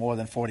jobs are more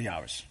than 40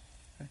 hours.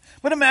 Okay?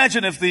 But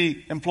imagine if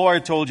the employer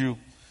told you,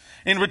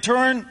 in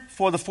return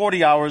for the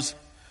 40 hours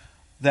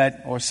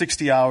or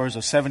 60 hours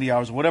or 70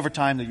 hours, whatever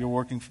time that you're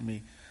working for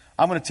me,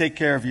 I'm going to take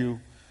care of you.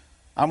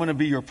 I'm going to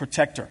be your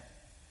protector.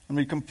 I'm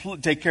going to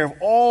take care of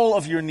all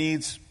of your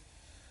needs.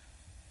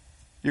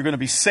 You're going to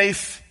be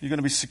safe. You're going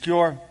to be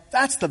secure.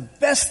 That's the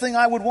best thing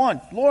I would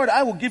want. Lord,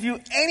 I will give you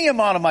any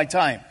amount of my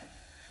time.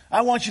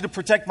 I want you to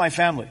protect my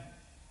family.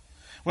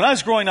 When I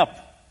was growing up,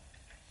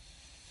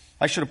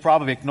 I should have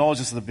probably acknowledged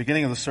this at the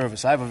beginning of the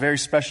service. I have a very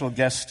special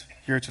guest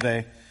here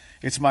today.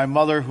 It's my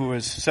mother, who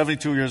is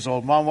 72 years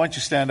old. Mom, why don't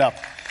you stand up?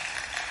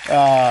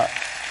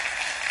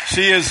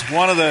 She is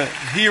one of the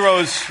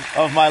heroes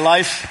of my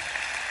life.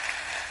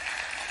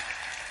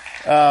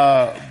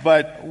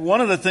 But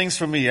one of the things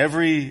for me,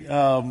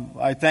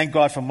 I thank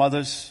God for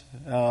mothers.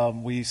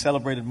 We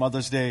celebrated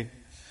Mother's Day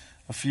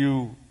a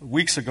few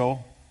weeks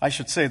ago. I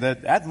should say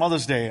that at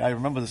Mother's Day, I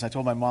remember this, I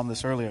told my mom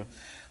this earlier,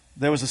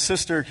 there was a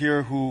sister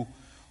here who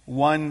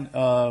won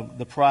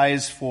the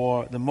prize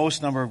for the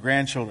most number of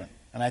grandchildren.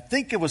 And I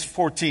think it was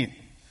 14.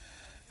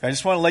 I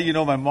just want to let you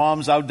know my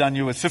mom's outdone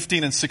you with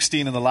 15 and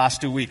 16 in the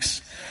last 2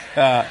 weeks.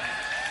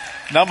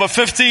 Number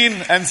 15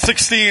 and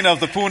 16 of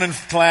the Poonen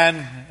clan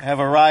have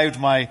arrived.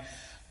 My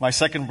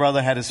second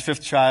brother had his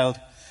 5th child,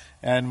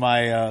 and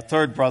my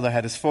third brother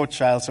had his 4th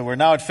child. So we're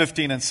now at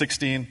 15 and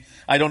 16.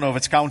 I don't know if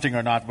it's counting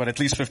or not, but at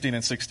least 15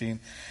 and 16.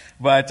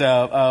 But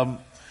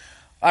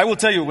I will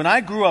tell you, when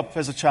I grew up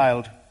as a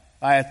child,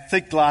 I had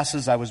thick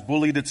glasses. I was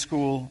bullied at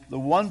school. The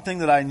one thing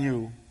that I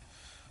knew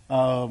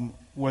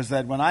was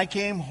that when I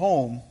came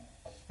home,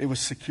 it was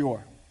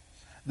secure.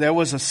 There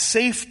was a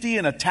safety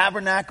in a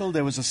tabernacle.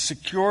 There was a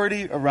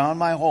security around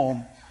my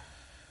home,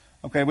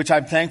 okay, which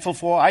I'm thankful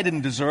for. I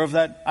didn't deserve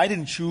that. I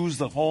didn't choose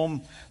the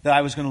home that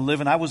I was going to live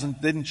in.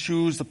 Didn't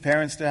choose the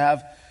parents to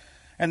have.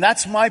 And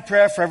that's my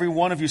prayer for every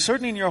one of you,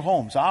 certainly in your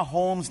homes. Our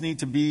homes need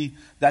to be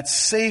that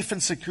safe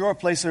and secure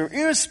place,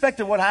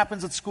 irrespective of what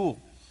happens at school.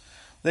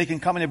 They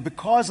can come in here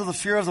because of the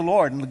fear of the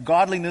Lord and the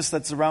godliness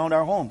that's around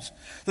our homes.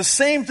 The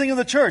same thing in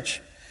the church.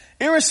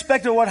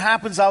 Irrespective of what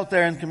happens out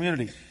there in the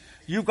community,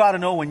 you've got to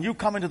know when you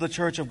come into the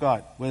church of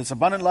God, whether it's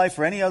Abundant Life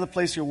or any other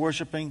place you're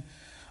worshiping,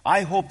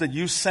 I hope that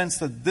you sense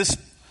that this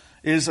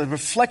is a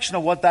reflection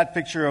of what that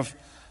picture of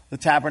the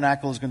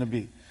tabernacle is going to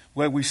be.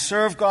 Where we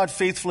serve God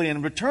faithfully, and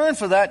in return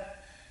for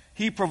that,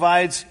 He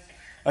provides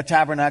a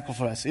tabernacle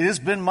for us. It has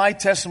been my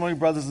testimony,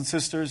 brothers and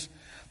sisters,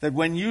 that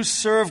when you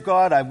serve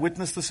God, I've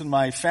witnessed this in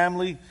my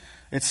family.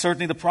 It's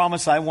certainly the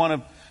promise I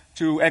want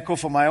to echo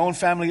for my own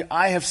family.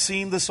 I have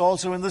seen this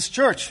also in this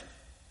church.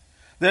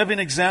 There have been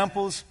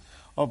examples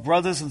of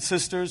brothers and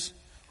sisters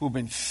who've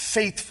been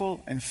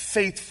faithful and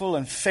faithful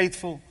and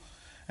faithful,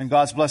 and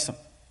God's blessed them.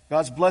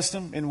 God's blessed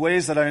them in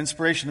ways that are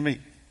inspiration to me.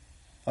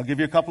 I'll give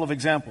you a couple of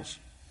examples.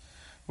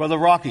 Brother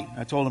Rocky,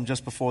 I told him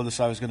just before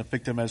this I was going to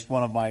pick him as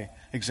one of my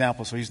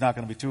examples, so he's not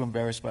going to be too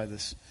embarrassed by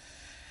this.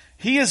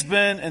 He has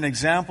been an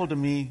example to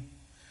me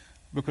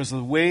because of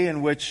the way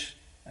in which,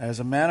 as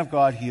a man of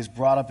God, he has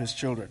brought up his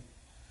children.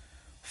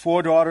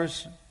 4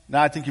 daughters.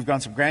 Now I think you've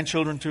got some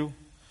grandchildren too.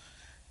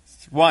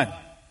 1.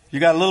 You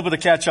got a little bit to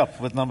catch up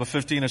with number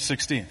 15 or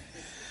 16.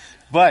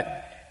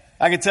 But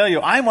I can tell you,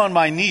 I'm on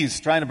my knees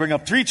trying to bring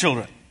up 3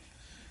 children.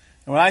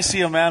 And when I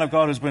see a man of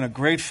God who's been a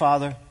great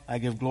father, I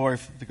give glory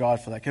to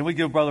God for that. Can we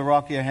give Brother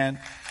Rocky a hand?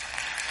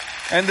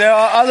 And there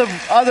are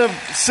other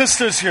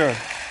sisters here.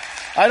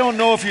 I don't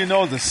know if you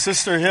know this.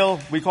 Sister Hill,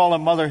 we call her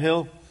Mother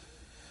Hill.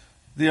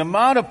 The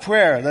amount of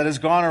prayer that has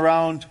gone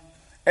around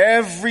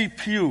every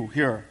pew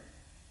here,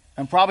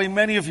 and probably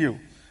many of you,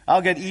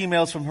 I'll get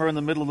emails from her in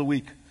the middle of the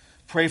week.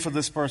 Pray for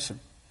this person.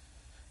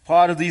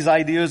 Part of these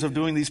ideas of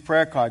doing these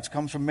prayer cards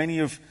comes from many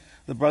of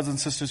the brothers and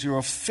sisters who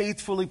are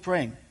faithfully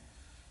praying.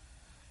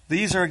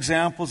 These are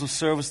examples of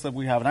service that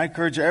we have. And I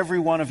encourage every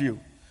one of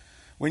you,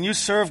 when you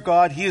serve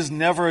God, He is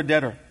never a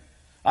debtor.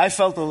 I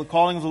felt the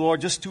calling of the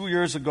Lord just 2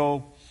 years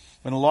ago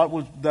when a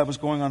lot that was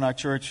going on in our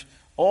church.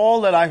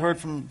 All that I heard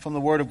from the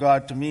Word of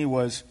God to me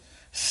was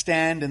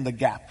stand in the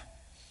gap.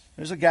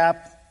 There's a gap.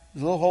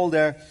 There's a little hole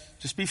there.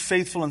 Just be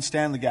faithful and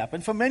stand in the gap.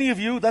 And for many of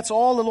you, that's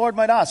all the Lord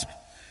might ask.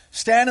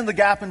 Stand in the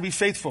gap and be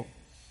faithful.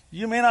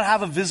 You may not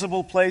have a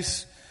visible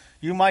place.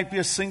 You might be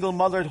a single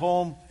mother at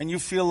home and you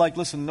feel like,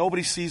 listen,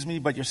 nobody sees me,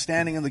 but you're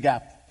standing in the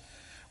gap.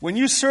 When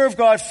you serve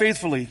God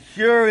faithfully,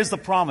 here is the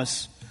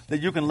promise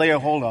that you can lay a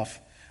hold of.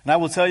 And I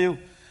will tell you,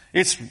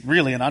 it's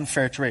really an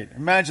unfair trade.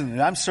 Imagine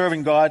that I'm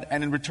serving God,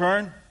 and in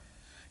return,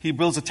 He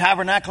builds a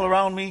tabernacle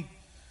around me.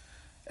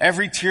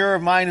 Every tear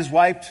of mine is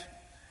wiped.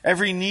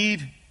 Every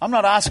need. I'm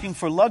not asking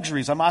for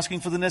luxuries. I'm asking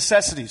for the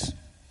necessities.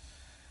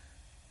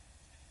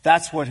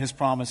 That's what His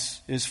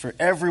promise is for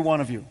every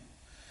one of you.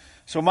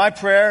 So my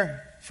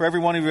prayer for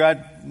every one of you,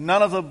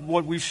 none of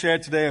what we've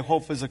shared today, I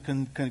hope, is a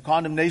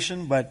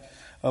condemnation, but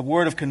a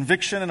word of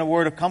conviction and a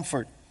word of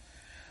comfort.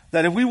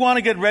 That if we want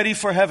to get ready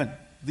for heaven,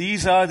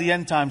 these are the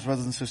end times,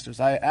 brothers and sisters.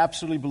 I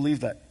absolutely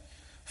believe that.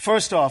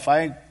 First off,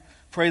 I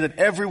pray that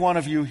every one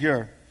of you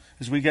here,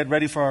 as we get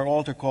ready for our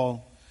altar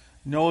call,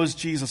 knows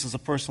Jesus as a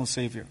personal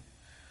Savior.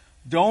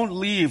 Don't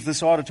leave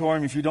this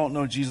auditorium if you don't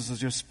know Jesus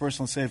as your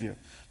personal Savior,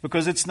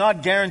 because it's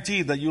not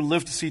guaranteed that you'll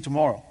live to see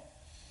tomorrow.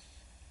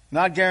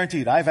 Not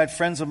guaranteed. I've had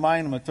friends of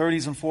mine in their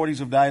 30s and 40s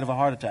who've died of a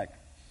heart attack.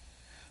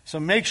 So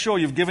make sure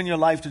you've given your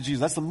life to Jesus.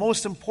 That's the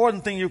most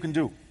important thing you can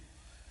do.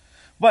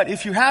 But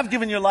if you have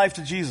given your life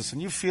to Jesus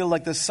and you feel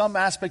like there's some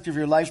aspect of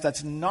your life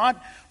that's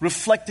not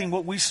reflecting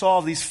what we saw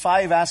of these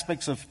 5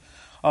 aspects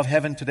of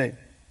heaven today,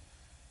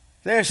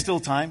 there's still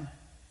time.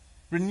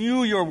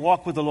 Renew your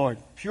walk with the Lord.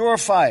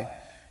 Purify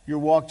your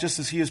walk just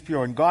as He is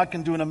pure. And God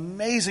can do an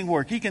amazing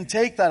work. He can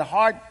take that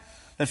heart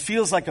that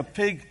feels like a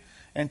pig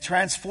and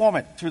transform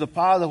it through the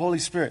power of the Holy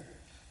Spirit.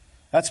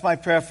 That's my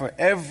prayer for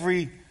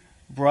every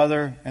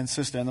brother and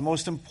sister. And the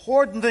most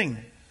important thing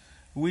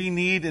we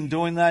need in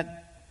doing that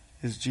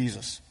is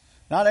Jesus.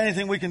 Not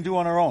anything we can do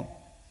on our own.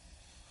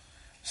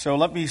 So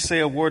let me say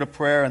a word of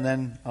prayer, and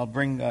then I'll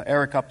bring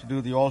Eric up to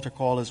do the altar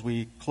call as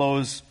we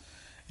close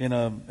in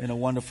a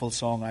wonderful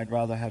song, I'd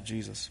Rather Have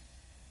Jesus.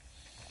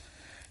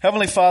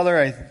 Heavenly Father,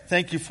 I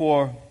thank you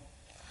for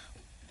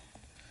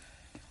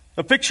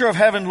a picture of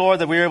heaven, Lord,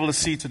 that we were able to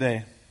see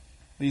today.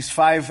 These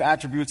 5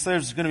 attributes.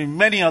 There's going to be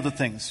many other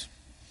things.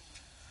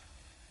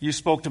 You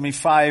spoke to me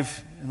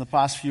 5 in the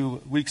past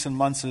few weeks and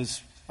months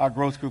as our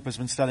growth group has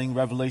been studying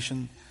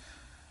Revelation,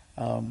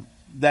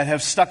 that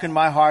have stuck in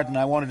my heart, and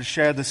I wanted to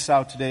share this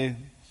out today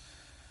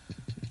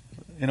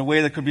in a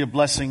way that could be a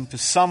blessing to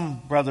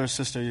some brother or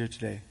sister here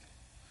today.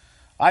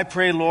 I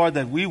pray, Lord,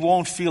 that we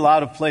won't feel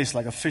out of place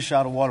like a fish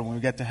out of water when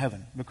we get to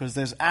heaven, because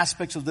there's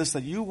aspects of this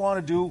that you want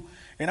to do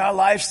in our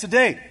lives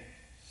today.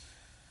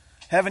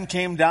 Heaven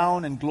came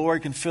down and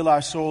glory can fill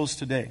our souls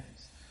today.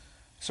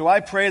 So I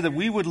pray that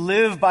we would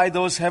live by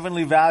those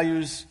heavenly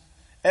values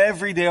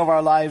every day of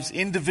our lives,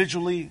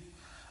 individually,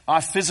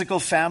 our physical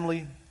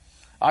family,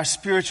 our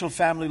spiritual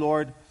family,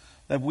 Lord,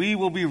 that we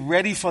will be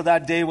ready for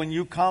that day when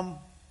you come,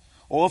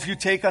 or if you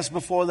take us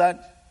before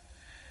that.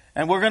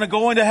 And we're going to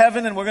go into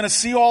heaven and we're going to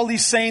see all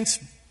these saints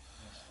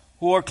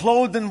who are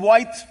clothed in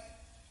white,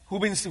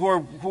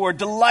 who are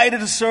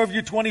delighted to serve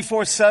you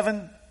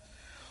 24/7,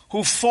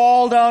 who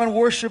fall down and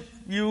worship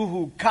you,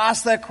 who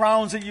cast their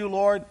crowns at you,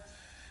 Lord,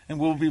 and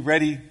we'll be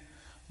ready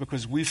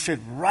because we fit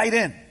right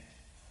in.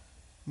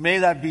 May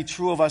that be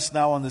true of us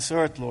now on this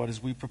earth, Lord,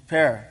 as we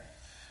prepare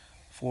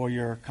for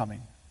your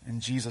coming. In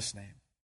Jesus' name.